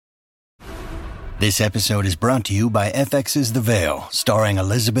This episode is brought to you by FX's The Veil, starring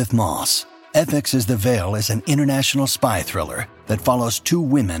Elizabeth Moss. FX's The Veil is an international spy thriller that follows two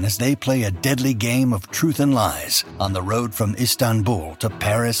women as they play a deadly game of truth and lies on the road from Istanbul to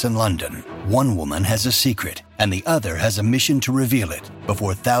Paris and London. One woman has a secret, and the other has a mission to reveal it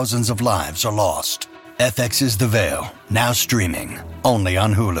before thousands of lives are lost. FX's The Veil, now streaming, only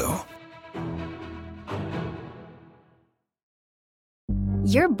on Hulu.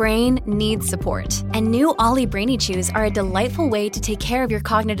 Your brain needs support, and new Ollie Brainy Chews are a delightful way to take care of your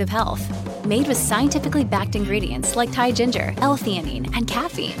cognitive health. Made with scientifically backed ingredients like Thai ginger, L-theanine, and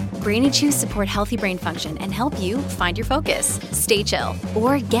caffeine, Brainy Chews support healthy brain function and help you find your focus, stay chill,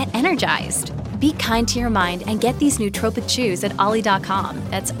 or get energized. Be kind to your mind and get these nootropic chews at ollie.com.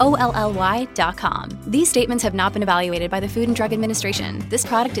 That's OLLY.com. These statements have not been evaluated by the Food and Drug Administration. This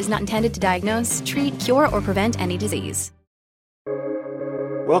product is not intended to diagnose, treat, cure, or prevent any disease.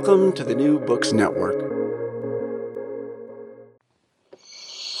 Welcome to the New Books Network.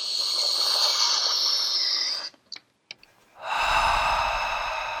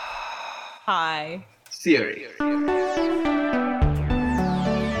 Hi. Theory.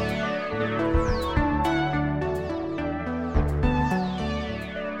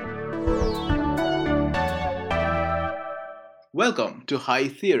 Welcome to High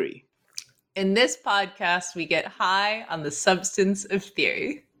Theory. In this podcast, we get high on the substance of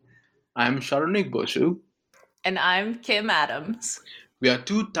theory. I'm Sharonik Boshu. And I'm Kim Adams. We are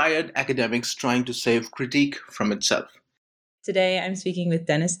two tired academics trying to save critique from itself. Today, I'm speaking with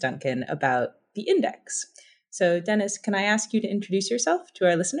Dennis Duncan about the index. So, Dennis, can I ask you to introduce yourself to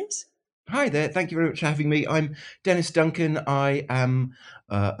our listeners? Hi there. Thank you very much for having me. I'm Dennis Duncan. I am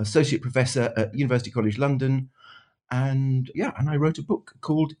Associate Professor at University College London. And I wrote a book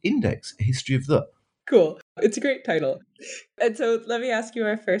called Index, A History of the. Cool. It's a great title. And so let me ask you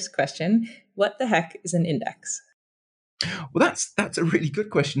our first question. What the heck is an index? Well, that's a really good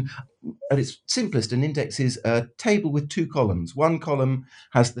question. At its simplest, an index is a table with two columns. One column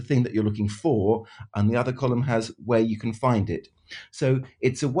has the thing that you're looking for, and the other column has where you can find it. So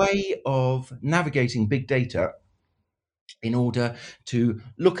it's a way of navigating big data in order to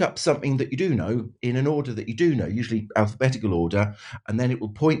look up something that you do know in an order that you do know, usually alphabetical order, and then it will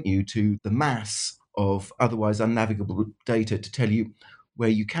point you to the mass of otherwise unnavigable data to tell you where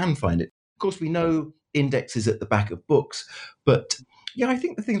you can find it. Of course, we know indexes at the back of books, but I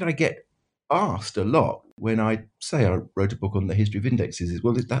think the thing that I get asked a lot when I say I wrote a book on the history of indexes is,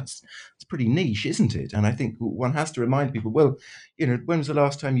 well, it's pretty niche, isn't it? And I think one has to remind people, well, when was the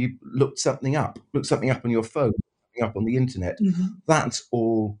last time you looked something up on your phone, up on the internet? Mm-hmm. That's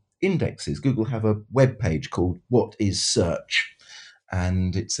all indexes. Google have a web page called What is Search?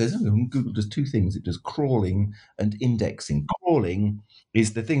 And it says, Google does two things. It does crawling and indexing. Crawling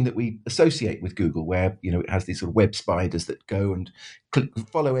is the thing that we associate with Google, where it has these sort of web spiders that go and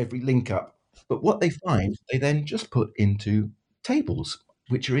follow every link up. But what they find, they then just put into tables,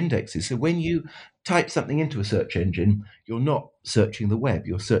 which are indexes. So when you type something into a search engine, you're not searching the web,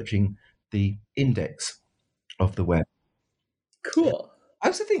 you're searching the index of the web. Cool. I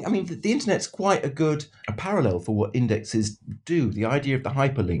also think, the internet's quite a parallel for what indexes do. The idea of the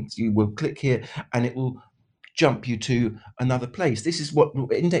hyperlinks, you will click here and it will jump you to another place. This is what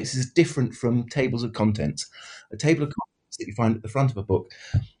indexes is different from tables of contents. A table of contents that you find at the front of a book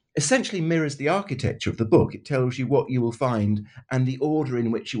essentially mirrors the architecture of the book. It tells you what you will find and the order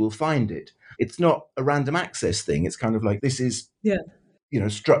in which you will find it. It's not a random access thing. It's kind of like this is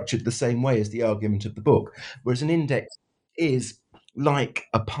structured the same way as the argument of the book. Whereas an index is like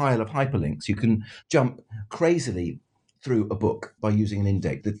a pile of hyperlinks. You can jump crazily through a book by using an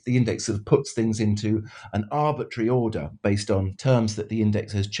index. The index sort of puts things into an arbitrary order based on terms that the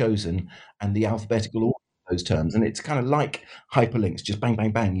index has chosen and the alphabetical order of those terms. And it's kind of like hyperlinks, just bang,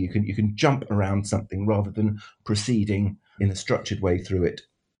 bang, bang. You can jump around something rather than proceeding in a structured way through it.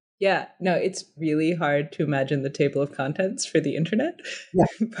 Yeah, no, it's really hard to imagine the table of contents for the internet,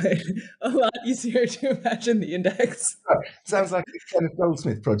 but a lot easier to imagine the index. Sounds like a Kenneth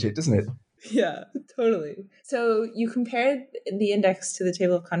Goldsmith project, doesn't it? Yeah, totally. So you compared the index to the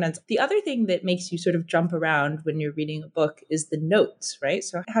table of contents. The other thing that makes you sort of jump around when you're reading a book is the notes, right?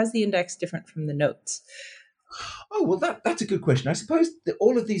 So how's the index different from the notes? Oh, well, that's a good question. I suppose that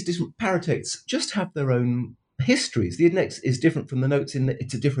all of these different paratexts just have their own histories. The index is different from the notes in that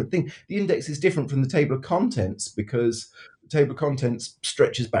it's a different thing. The index is different from the table of contents because the table of contents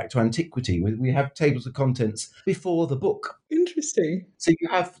stretches back to antiquity. We have tables of contents before the book. Interesting. So you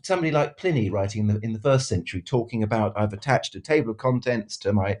have somebody like Pliny writing in the first century talking about, I've attached a table of contents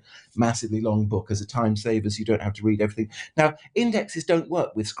to my massively long book as a time saver so you don't have to read everything. Now, indexes don't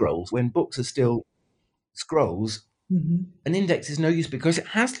work with scrolls. When books are still scrolls, Mhm. an index is no use because it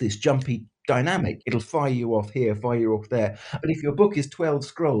has this jumpy dynamic. It'll fire you off here, fire you off there. But if your book is 12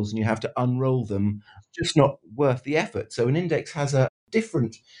 scrolls and you have to unroll them, just not worth the effort. So an index has a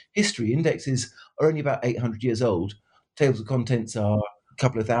different history. Indexes are only about 800 years old. Tables of contents are a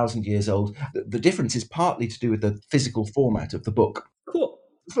couple of thousand years old. The difference is partly to do with the physical format of the book. Cool.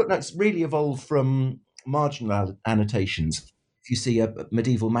 Footnotes really evolved from marginal annotations. If you see a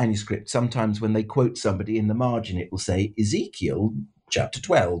medieval manuscript, sometimes when they quote somebody in the margin, it will say Ezekiel chapter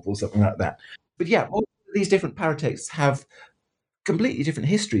 12 or something like that. But yeah, all these different paratexts have completely different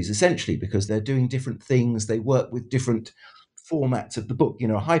histories, essentially, because they're doing different things. They work with different formats of the book. You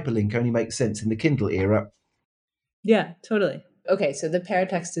know, a hyperlink only makes sense in the Kindle era. Yeah, totally. Okay, so the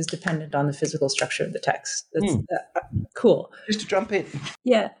paratext is dependent on the physical structure of the text. That's cool. Just to jump in,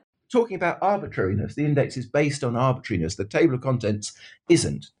 Yeah. talking about arbitrariness, the index is based on arbitrariness. The table of contents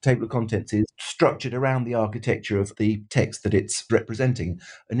isn't. The table of contents is structured around the architecture of the text that it's representing.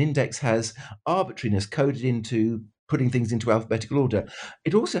 An index has arbitrariness coded into putting things into alphabetical order.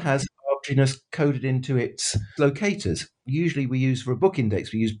 It also has arbitrariness coded into its locators. Usually we use, for a book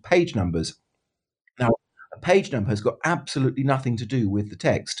index, we use page numbers. Now, a page number has got absolutely nothing to do with the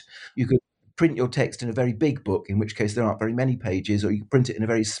text. You could print your text in a very big book, in which case there aren't very many pages, or you can print it in a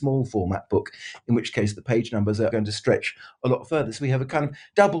very small format book, in which case the page numbers are going to stretch a lot further. So we have a kind of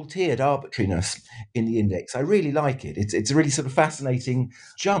double-tiered arbitrariness in the index. I really like it. It's a really sort of fascinating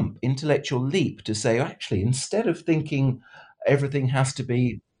jump, intellectual leap to say, actually, instead of thinking everything has to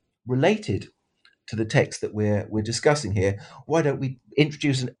be related to the text that we're discussing here, why don't we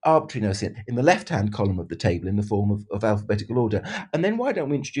introduce an arbitrariness in the left-hand column of the table in the form of alphabetical order? And then why don't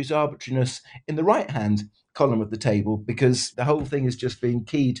we introduce arbitrariness in the right-hand column of the table, because the whole thing is just being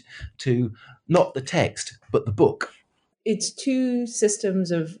keyed to not the text, but the book. It's two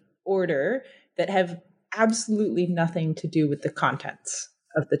systems of order that have absolutely nothing to do with the contents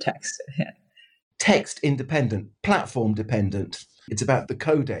of the text at hand. Text independent, platform dependent. It's about the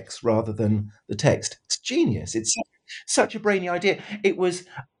codex rather than the text. It's genius. It's such a brainy idea. It was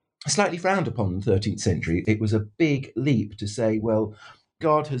slightly frowned upon in the 13th century. It was a big leap to say, well,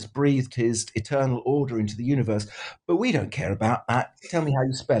 God has breathed his eternal order into the universe, but we don't care about that. Tell me how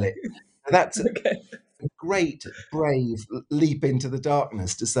you spell it. That's Okay. a great, brave leap into the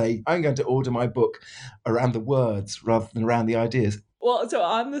darkness to say, I'm going to order my book around the words rather than around the ideas. Well, so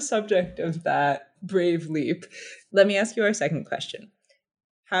on the subject of that brave leap, let me ask you our second question.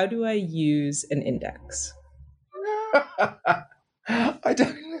 How do I use an index? I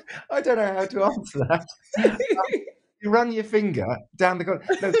don't know how to answer that. You run your finger down the corner.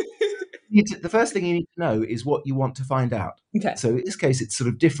 No, the first thing you need to know is what you want to find out. Okay. So in this case, it's sort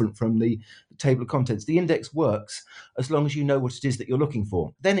of different from the table of contents. The index works as long as you know what it is that you're looking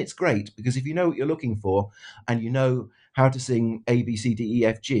for. Then it's great, because if you know what you're looking for and you know how to sing A, B, C, D, E,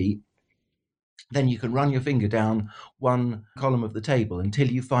 F, G, then you can run your finger down one column of the table until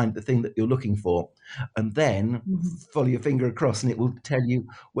you find the thing that you're looking for, and then follow your finger across and it will tell you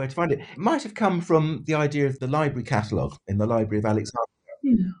where to find it. It might have come from the idea of the library catalogue in the Library of Alexandria.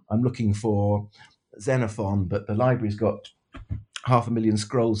 I'm looking for Xenophon, but the library's got 500,000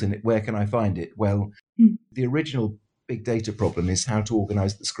 scrolls in it. Where can I find it? Well, the original big data problem is how to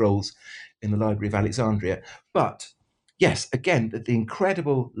organise the scrolls in the Library of Alexandria. But yes, again, the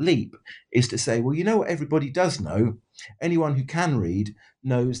incredible leap is to say, well, you know what everybody does know? Anyone who can read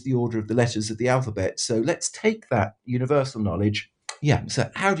knows the order of the letters of the alphabet. So let's take that universal knowledge. Yeah,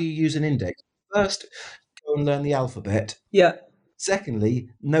 so how do you use an index? First, go and learn the alphabet. Yeah. Secondly,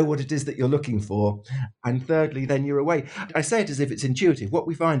 know what it is that you're looking for. And thirdly, then you're away. I say it as if it's intuitive. What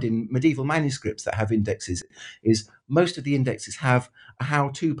we find in medieval manuscripts that have indexes is most of the indexes have a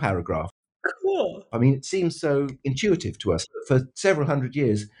how-to paragraph. Cool. I mean, it seems so intuitive to us. For several hundred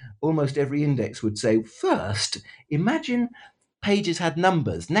years, almost every index would say, first, imagine pages had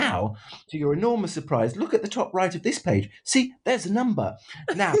numbers. Now, to your enormous surprise, look at the top right of this page. See, there's a number.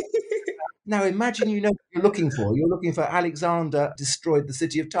 Now imagine you know what you're looking for. You're looking for Alexander destroyed the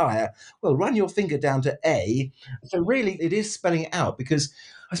city of Tyre. Well, run your finger down to A. So really, it is spelling it out, because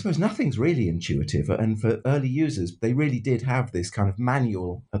I suppose nothing's really intuitive. And for early users, they really did have this kind of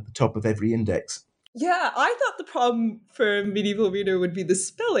manual at the top of every index. Yeah, I thought the problem for a medieval reader would be the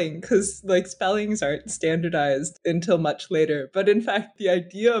spelling, because like spellings aren't standardized until much later. But in fact, the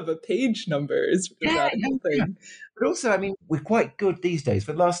idea of a page number is a radical thing. But also, I mean, we're quite good these days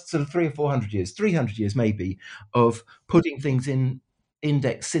for the last sort of 300 or 400 years, 300 years maybe, of putting things in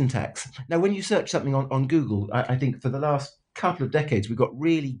index syntax. Now, when you search something on Google, I think for the last couple of decades, we got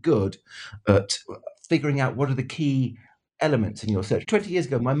really good at figuring out what are the key elements in your search. 20 years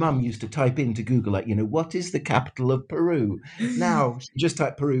ago, my mum used to type into Google, like, what is the capital of Peru? Now, you just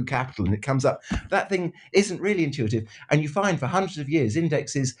type Peru capital and it comes up. That thing isn't really intuitive. And you find for hundreds of years,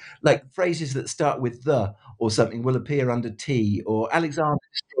 indexes like phrases that start with the or something will appear under T, or Alexander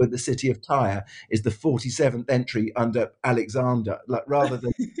destroyed the city of Tyre is the 47th entry under Alexander, like rather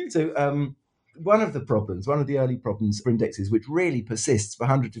than. So, one of the early problems for indexes, which really persists for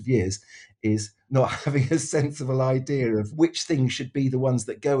hundreds of years, is not having a sensible idea of which things should be the ones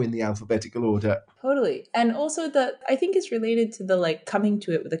that go in the alphabetical order. Totally. And also I think it's related to the coming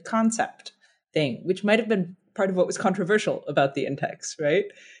to it with a concept thing, which might have been part of what was controversial about the index, right?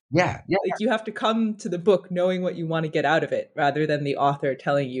 Yeah. You have to come to the book knowing what you want to get out of it rather than the author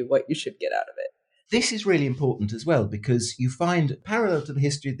telling you what you should get out of it. This is really important as well, because you find parallel to the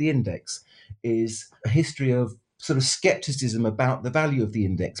history of the index is a history of sort of skepticism about the value of the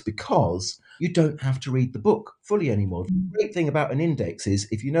index, because you don't have to read the book fully anymore. The great thing about an index is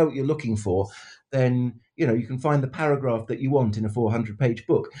if you know what you're looking for, then you can find the paragraph that you want in a 400-page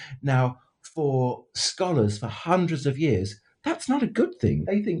book. Now, for scholars for hundreds of years, that's not a good thing.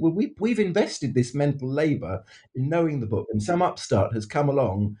 They think, well, we've invested this mental labor in knowing the book, and some upstart has come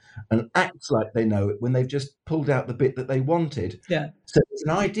along and acts like they know it when they've just pulled out the bit that they wanted. Yeah. So there's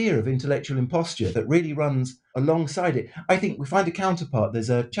an idea of intellectual imposture that really runs alongside it. I think we find a counterpart. There's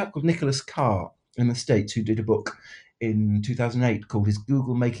a chap called Nicholas Carr in the States who did a book in 2008 called Is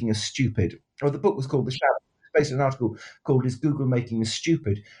Google Making Us Stupid? Or the book was called The Shadow. Based on an article called Is Google Making Us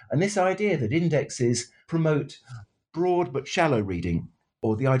Stupid? And this idea that indexes promote broad but shallow reading,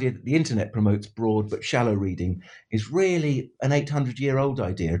 or the idea that the internet promotes broad but shallow reading, is really an 800-year-old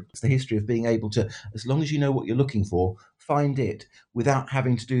idea. It's the history of being able to, as long as you know what you're looking for, find it without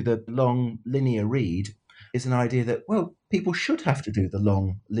having to do the long linear read. Is an idea that, well, people should have to do the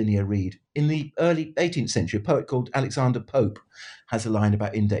long linear read. In the early 18th century, a poet called Alexander Pope has a line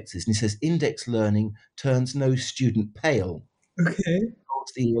about indexes, and he says, "Index learning turns no student pale." Okay.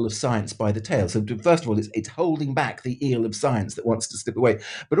 The eel of science by the tail. So first of all, it's holding back the eel of science that wants to slip away.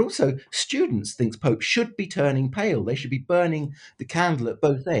 But also, students, thinks Pope, should be turning pale. They should be burning the candle at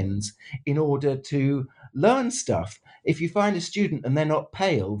both ends in order to learn stuff. If you find a student and they're not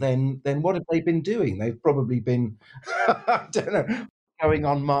pale, then what have they been doing? They've probably been, I don't know, going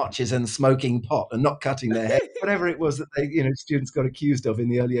on marches and smoking pot and not cutting their hair. Whatever it was that students got accused of in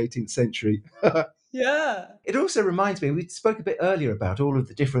the early 18th century. Yeah. It also reminds me, we spoke a bit earlier about all of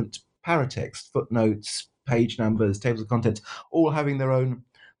the different paratext, footnotes, page numbers, tables of contents, all having their own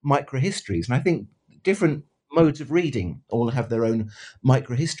microhistories. And I think different modes of reading all have their own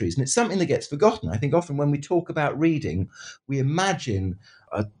microhistories. And it's something that gets forgotten. I think often when we talk about reading, we imagine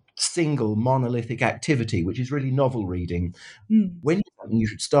a single monolithic activity, which is really novel reading. When you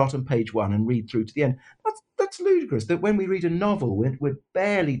should start on page 1 and read through to the end. That's ludicrous that when we read a novel, we're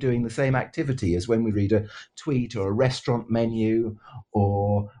barely doing the same activity as when we read a tweet or a restaurant menu,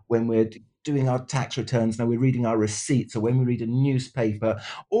 or when we're doing our tax returns. Now we're reading our receipts, or when we read a newspaper.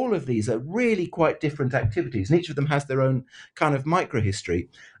 All of these are really quite different activities, and each of them has their own kind of microhistory.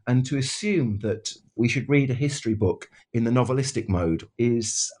 And to assume that we should read a history book in the novelistic mode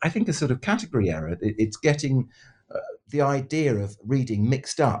is, I think, a sort of category error. It's getting the idea of reading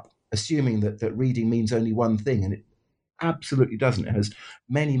mixed up, assuming that reading means only one thing, and it absolutely doesn't. It has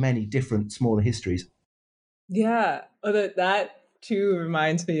many, many different smaller histories. Yeah, that too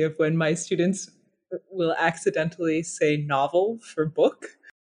reminds me of when my students will accidentally say novel for book.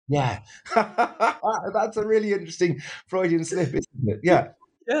 Yeah, that's a really interesting Freudian slip, isn't it? Yeah.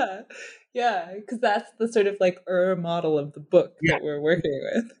 Yeah, because that's the sort of model of the book that we're working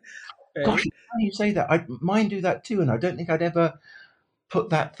with. Right? Gosh, you say that. Mine do that too, and I don't think I'd ever put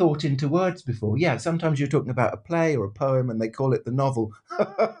that thought into words before. Yeah, sometimes you're talking about a play or a poem and they call it the novel.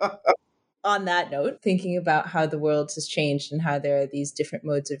 On that note, thinking about how the world has changed and how there are these different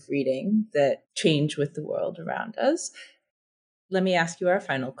modes of reading that change with the world around us, let me ask you our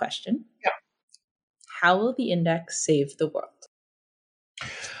final question. Yeah. How will the index save the world?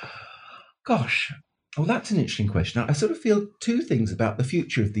 Gosh, well, that's an interesting question. I sort of feel two things about the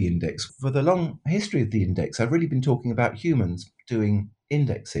future of the index. For the long history of the index, I've really been talking about humans doing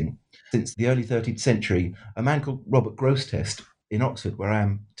indexing. Since the early 13th century, a man called Robert Grosseteste in Oxford, where I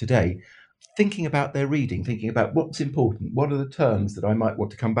am today, thinking about their reading, thinking about what's important, what are the terms that I might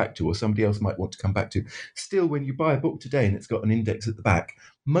want to come back to or somebody else might want to come back to. Still, when you buy a book today and it's got an index at the back,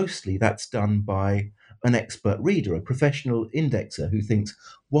 mostly that's done by an expert reader, a professional indexer who thinks,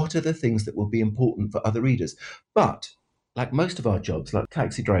 what are the things that will be important for other readers? But like most of our jobs, like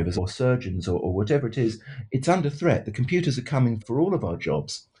taxi drivers or surgeons or whatever it is, it's under threat. The computers are coming for all of our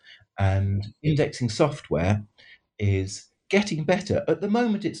jobs. And indexing software is getting better. At the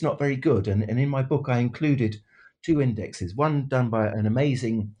moment, it's not very good. And in my book, I included 2 indexes, one done by an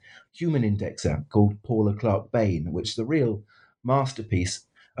amazing human indexer called Paula Clark Bain, which is a real masterpiece.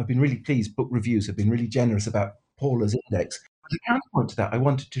 I've been really pleased. Book reviews have been really generous about Paula's index. As a counterpoint to that, I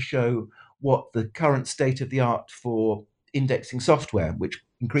wanted to show what the current state of the art for indexing software, which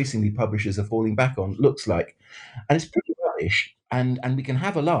increasingly publishers are falling back on, looks like. And it's pretty rubbish. And we can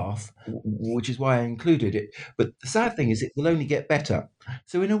have a laugh, which is why I included it. But the sad thing is it will only get better.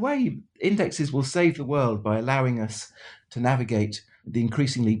 So in a way, indexes will save the world by allowing us to navigate the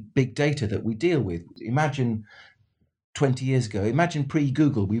increasingly big data that we deal with. Imagine 20 years ago, imagine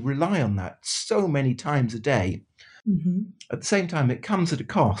pre-Google, we rely on that so many times a day. Mm-hmm. At the same time, it comes at a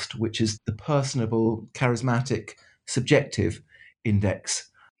cost, which is the personable, charismatic, subjective index.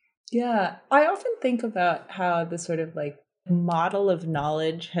 Yeah, I often think about how the sort of like model of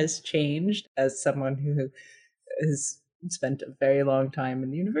knowledge has changed. As someone who has spent a very long time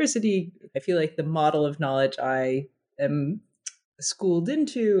in the university, I feel like the model of knowledge I am schooled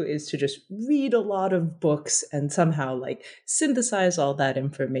into is to just read a lot of books and somehow like synthesize all that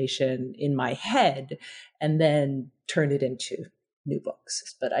information in my head and then turn it into new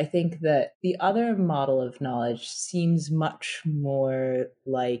books. But I think that the other model of knowledge seems much more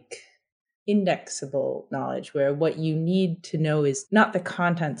like indexable knowledge, where what you need to know is not the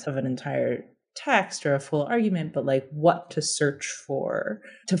contents of an entire text or a full argument, but like what to search for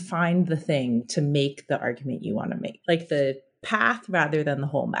to find the thing to make the argument you want to make, like the path rather than the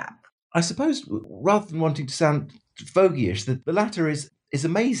whole map. I suppose rather than wanting to sound fogyish, the latter is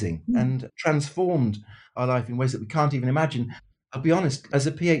amazing and transformed our life in ways that we can't even imagine. I'll be honest, as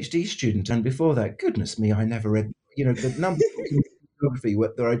a PhD student and before that, goodness me, I never read, the number of geography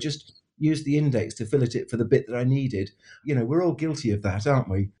where I just used the index to fill it for the bit that I needed. We're all guilty of that, aren't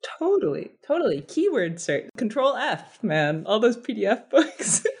we? Totally. Keyword search. Control F, man. All those PDF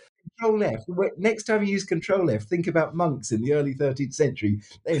books. Control F. Next time you use Control F, think about monks in the early 13th century.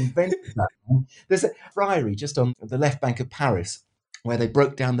 They invented that. There's a friary just on the left bank of Paris where they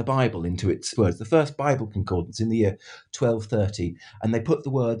broke down the Bible into its words. The first Bible concordance in the year 1230, and they put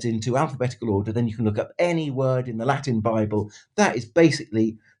the words into alphabetical order. Then you can look up any word in the Latin Bible. That is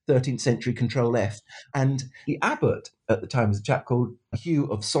basically 13th century Control F. And the abbot at the time was a chap called Hugh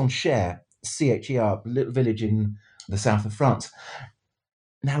of Saint-Cher, Cher, a little village in the south of France.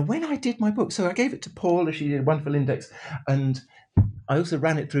 Now, when I did my book, so I gave it to Paula, she did a wonderful index, and I also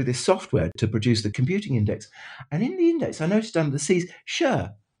ran it through this software to produce the computing index. And in the index, I noticed under the C's,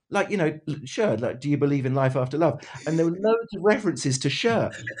 sure, like, do you believe in life after love? And there were loads of references to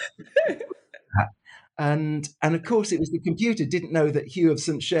sure. And of course, it was the computer didn't know that Hugh of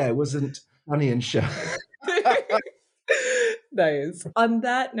Saint-Cher wasn't funny and sure. Nice. On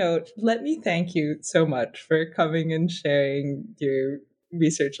that note, let me thank you so much for coming and sharing your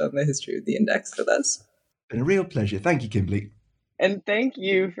research on the history of the index with us. It's been a real pleasure. Thank you, Kimberly. And thank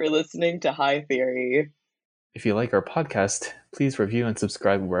you for listening to High Theory. If you like our podcast, please review and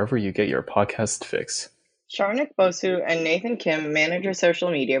subscribe wherever you get your podcast fix. Sharnik Bosu and Nathan Kim manage our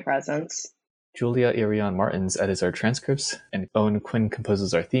social media presence. Julia Irion Martins edits our transcripts, and Owen Quinn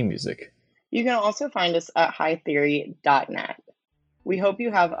composes our theme music. You can also find us at hightheory.net. We hope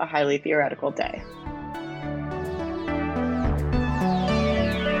you have a highly theoretical day.